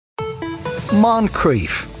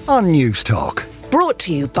Moncrief on News Talk. Brought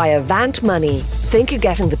to you by Avant Money. Think you're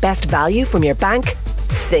getting the best value from your bank?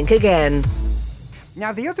 Think again.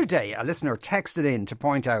 Now, the other day, a listener texted in to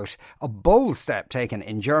point out a bold step taken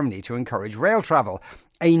in Germany to encourage rail travel.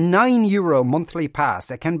 A €9 monthly pass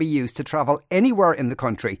that can be used to travel anywhere in the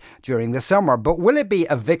country during the summer. But will it be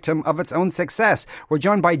a victim of its own success? We're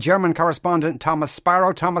joined by German correspondent Thomas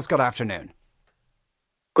Sparrow. Thomas, good afternoon.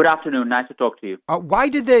 Good afternoon. Nice to talk to you. Why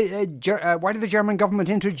did the German government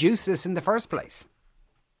introduce this in the first place?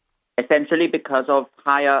 Essentially because of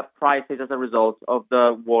higher prices as a result of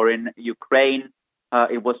the war in Ukraine.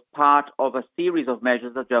 It was part of a series of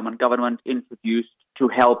measures the German government introduced to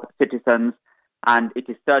help citizens, and it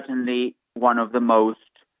is certainly one of the most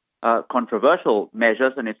controversial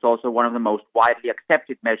measures, and it's also one of the most widely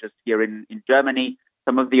accepted measures here in Germany.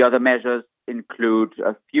 Some of the other measures include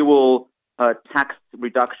fuel tax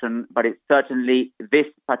reduction, but it's certainly this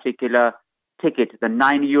particular ticket, the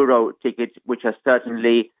 €9 ticket, which has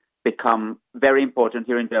certainly become very important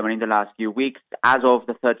here in Germany in the last few weeks. As of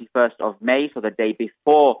the 31st of May, so the day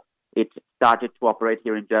before it started to operate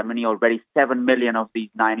here in Germany, already 7 million of these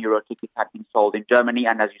 €9 tickets had been sold in Germany.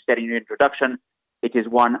 And as you said in your introduction, it is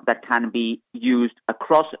one that can be used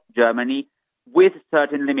across Germany with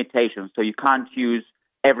certain limitations. So you can't use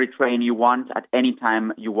every train you want at any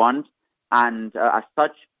time you want. And as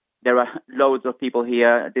such, there are loads of people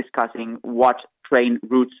here discussing what train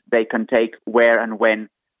routes they can take, where and when,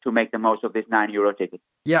 to make the most of this €9 ticket.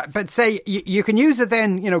 Yeah, but say you can use it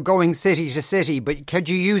then, going city to city, but could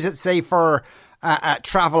you use it, say, for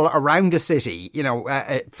travel around a city,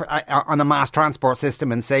 on a mass transport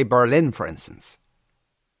system in, say, Berlin, for instance?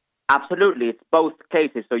 Absolutely. It's both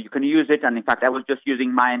cases. So you can use it, and in fact, I was just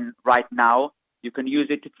using mine right now. You can use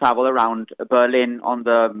it to travel around Berlin on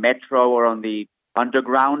the metro or on the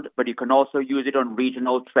underground, but you can also use it on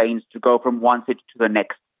regional trains to go from one city to the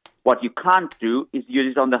next. What you can't do is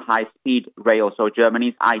use it on the high-speed rail, so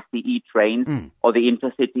Germany's ICE trains or the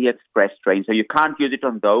Intercity Express train. So you can't use it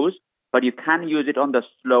on those, but you can use it on the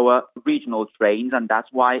slower regional trains, and that's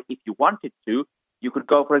why if you wanted to, you could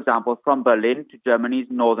go, for example, from Berlin to Germany's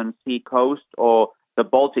northern sea coast or the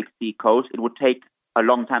Baltic Sea coast. It would take a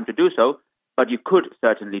long time to do so, but you could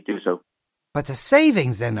certainly do so. But the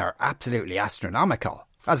savings then are absolutely astronomical.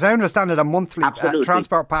 As I understand it, a monthly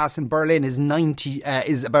transport pass in Berlin is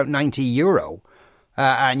about €90,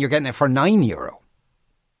 and you're getting it for €9.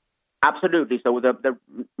 Absolutely. So the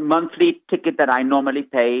monthly ticket that I normally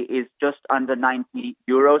pay is just under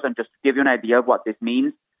 €90. And just to give you an idea of what this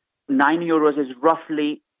means, €9 is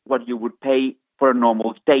roughly what you would pay for a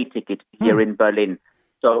normal day ticket here in Berlin.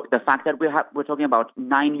 So the fact that we're talking about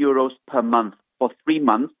 €9 per month for 3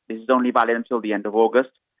 months, this is only valid until the end of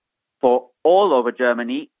August, for all over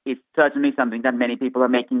Germany, is certainly something that many people are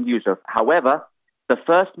making use of. However, the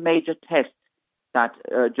first major test that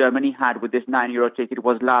Germany had with this €9 ticket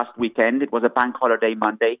was last weekend. It was a bank holiday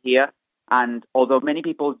Monday here. And although many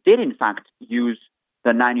people did, in fact, use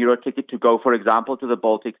the €9 ticket to go, for example, to the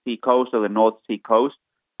Baltic Sea coast or the North Sea coast,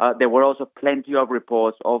 there were also plenty of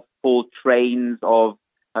reports of full trains, of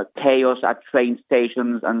chaos at train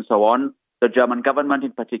stations and so on. The German government,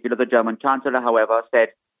 in particular, the German Chancellor, however,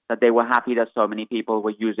 said that they were happy that so many people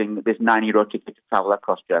were using this €9 ticket to travel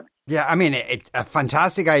across Germany. Yeah, I mean, it's a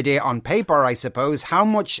fantastic idea on paper, I suppose. How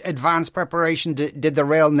much advanced preparation did the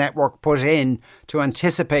rail network put in to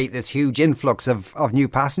anticipate this huge influx of new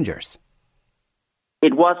passengers?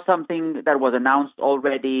 It was something that was announced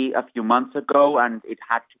already a few months ago, and it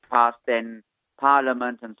had to pass then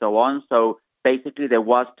Parliament and so on. So basically, there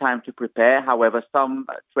was time to prepare. However, some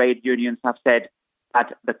trade unions have said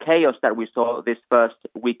that the chaos that we saw this first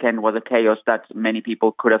weekend was a chaos that many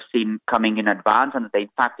people could have seen coming in advance, and that they in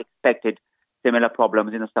fact expected similar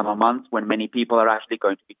problems in the summer months when many people are actually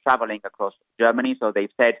going to be traveling across Germany. So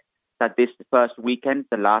they've said that this first weekend,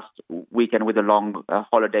 the last weekend with a long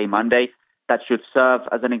holiday Monday, that should serve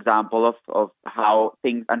as an example of how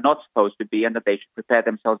things are not supposed to be, and that they should prepare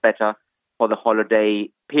themselves better for the holiday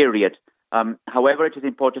period. However, it is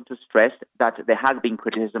important to stress that there has been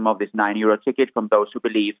criticism of this €9 ticket from those who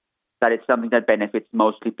believe that it's something that benefits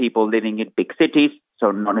mostly people living in big cities,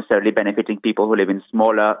 so not necessarily benefiting people who live in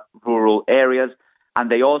smaller rural areas. And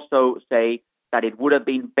they also say that it would have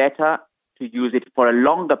been better to use it for a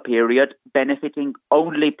longer period, benefiting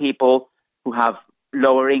only people who have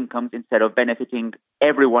lower incomes instead of benefiting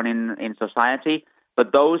everyone in society.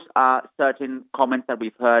 But those are certain comments that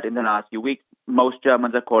we've heard in the last few weeks. Most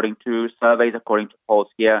Germans, according to surveys, according to polls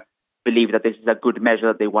here, believe that this is a good measure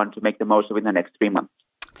that they want to make the most of in the next 3 months.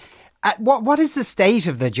 What is the state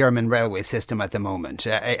of the German railway system at the moment?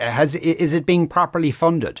 Is it being properly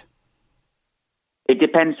funded? It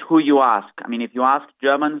depends who you ask. I mean, if you ask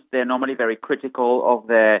Germans, they're normally very critical of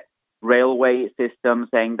their railway system,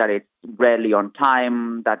 saying that it's rarely on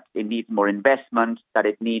time, that it needs more investment, that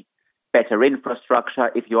it needs better infrastructure.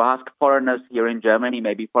 If you ask foreigners here in Germany,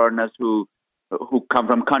 maybe foreigners who come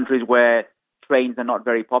from countries where trains are not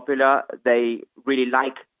very popular, they really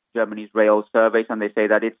like Germany's rail service, and they say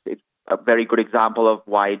that it's a very good example of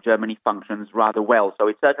why Germany functions rather well. So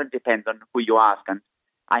it certainly depends on who you ask. And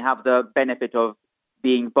I have the benefit of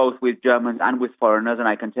being both with Germans and with foreigners, and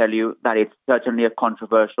I can tell you that it's certainly a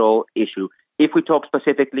controversial issue. If we talk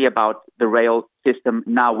specifically about the rail system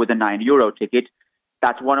now with the €9 ticket,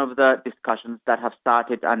 that's one of the discussions that have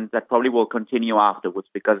started and that probably will continue afterwards,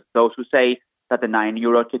 because those who say that the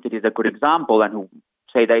 €9 ticket is a good example and who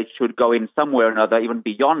say that it should go in somewhere or another, even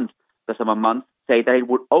beyond the summer months, say that it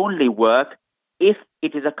would only work if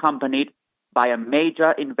it is accompanied by a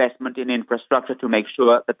major investment in infrastructure to make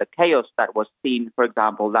sure that the chaos that was seen, for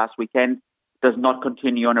example, last weekend, does not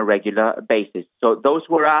continue on a regular basis. So those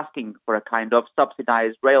who are asking for a kind of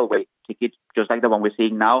subsidized railway ticket, just like the one we're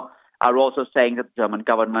seeing now, are also saying that the German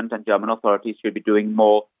government and German authorities should be doing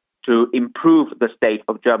more to improve the state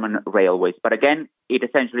of German railways. But again, it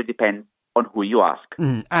essentially depends on who you ask.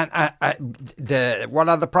 And what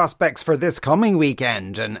are the prospects for this coming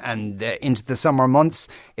weekend and into the summer months?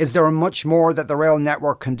 Is there much more that the rail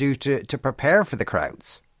network can do to prepare for the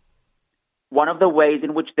crowds? One of the ways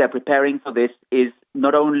in which they're preparing for this is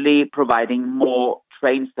not only providing more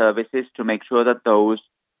train services to make sure that those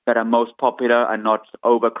that are most popular are not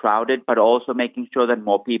overcrowded, but also making sure that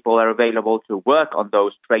more people are available to work on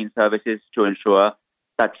those train services to ensure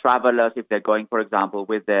that travelers, if they're going, for example,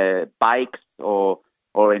 with their bikes or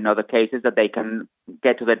in other cases, that they can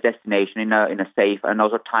get to their destination in a safe and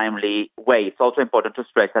also timely way. It's also important to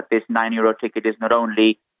stress that this €9 ticket is not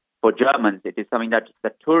only for Germans. It is something that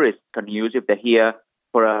tourists can use if they're here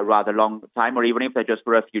for a rather long time, or even if they're just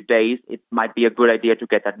for a few days. It might be a good idea to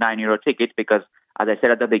get that €9 ticket because, as I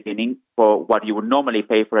said at the beginning, for what you would normally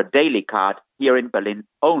pay for a daily card here in Berlin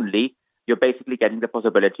only, you're basically getting the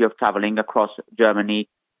possibility of traveling across Germany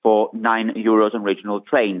for €9 on regional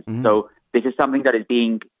trains. Mm-hmm. So this is something that is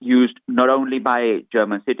being used not only by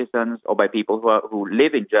German citizens or by people who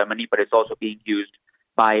live in Germany, but it's also being used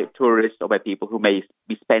by tourists or by people who may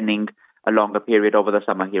be spending a longer period over the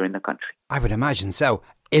summer here in the country. I would imagine so.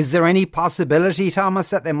 Is there any possibility,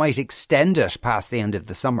 Thomas, that they might extend it past the end of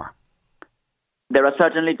the summer? There are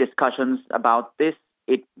certainly discussions about this.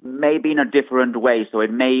 It may be in a different way, so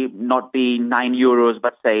it may not be €9,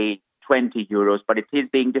 but say €20, but it is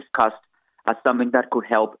being discussed as something that could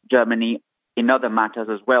help Germany in other matters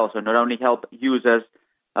as well. So not only help users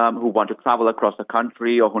who want to travel across the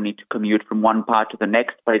country or who need to commute from one part to the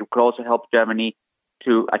next, but it could also help Germany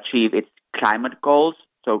to achieve its climate goals,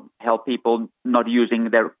 so help people not using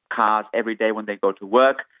their cars every day when they go to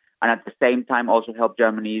work, and at the same time also help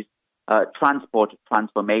Germany's transport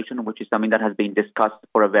transformation, which is something that has been discussed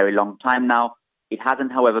for a very long time now. It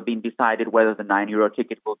hasn't, however, been decided whether the €9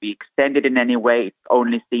 ticket will be extended in any way. It's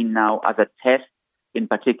only seen now as a test, in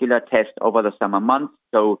particular test over the summer months.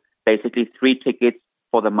 So basically 3 tickets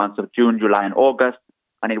for the months of June, July and August.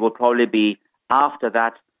 And it will probably be after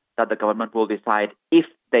that the government will decide if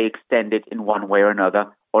they extend it in one way or another,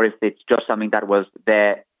 or if it's just something that was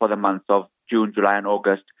there for the months of June, July and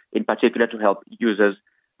August, in particular to help users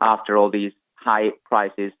after all these high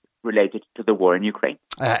prices related to the war in Ukraine.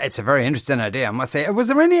 It's a very interesting idea, I must say. Was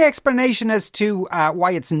there any explanation as to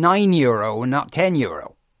why it's €9 and not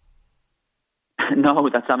 €10? No,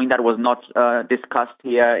 that's something that was not discussed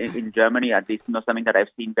here in Germany, at least not something that I've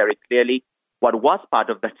seen very clearly. What was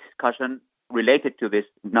part of the discussion related to this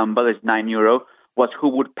number, this €9, was who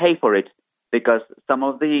would pay for it. Because some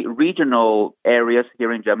of the regional areas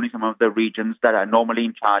here in Germany, some of the regions that are normally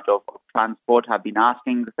in charge of transport have been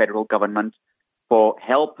asking the federal government for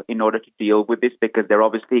help in order to deal with this, because they're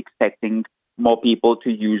obviously expecting more people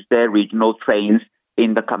to use their regional trains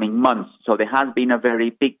in the coming months. So there has been a very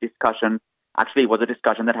big discussion. Actually, it was a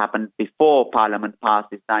discussion that happened before Parliament passed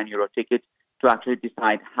this €9 ticket to actually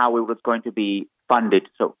decide how it was going to be funded.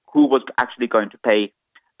 So who was actually going to pay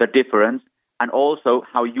the difference, and also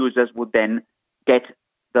how users would then get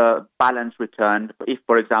the balance returned if,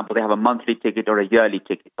 for example, they have a monthly ticket or a yearly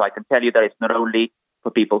ticket. So I can tell you that it's not only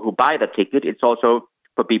for people who buy the ticket, it's also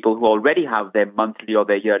for people who already have their monthly or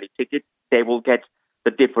their yearly ticket. They will get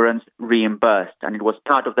the difference reimbursed. And it was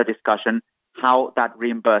part of the discussion how that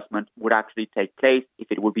reimbursement would actually take place,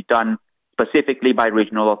 if it would be done specifically by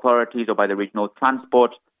regional authorities or by the regional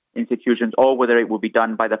transport institutions, or whether it would be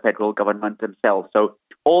done by the federal government themselves. So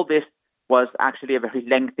all this was actually a very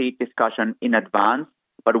lengthy discussion in advance.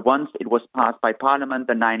 But once it was passed by Parliament,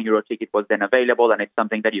 the €9 ticket was then available, and it's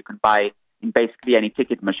something that you can buy in basically any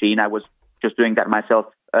ticket machine. I was just doing that myself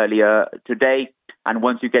earlier today. And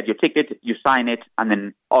once you get your ticket, you sign it, and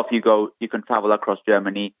then off you go. You can travel across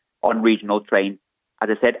Germany on regional trains, as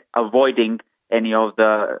I said, avoiding any of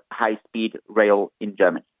the high-speed rail in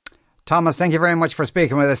Germany. Thomas, thank you very much for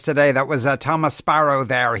speaking with us today. That was Thomas Sparrow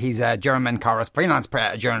there. He's a German freelance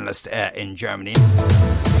journalist in Germany.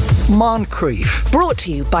 Moncrief. Brought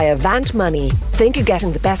to you by Avant Money. Think you're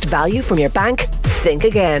getting the best value from your bank? Think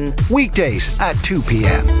again. Weekdays at 2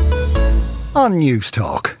 p.m. on News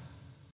Talk.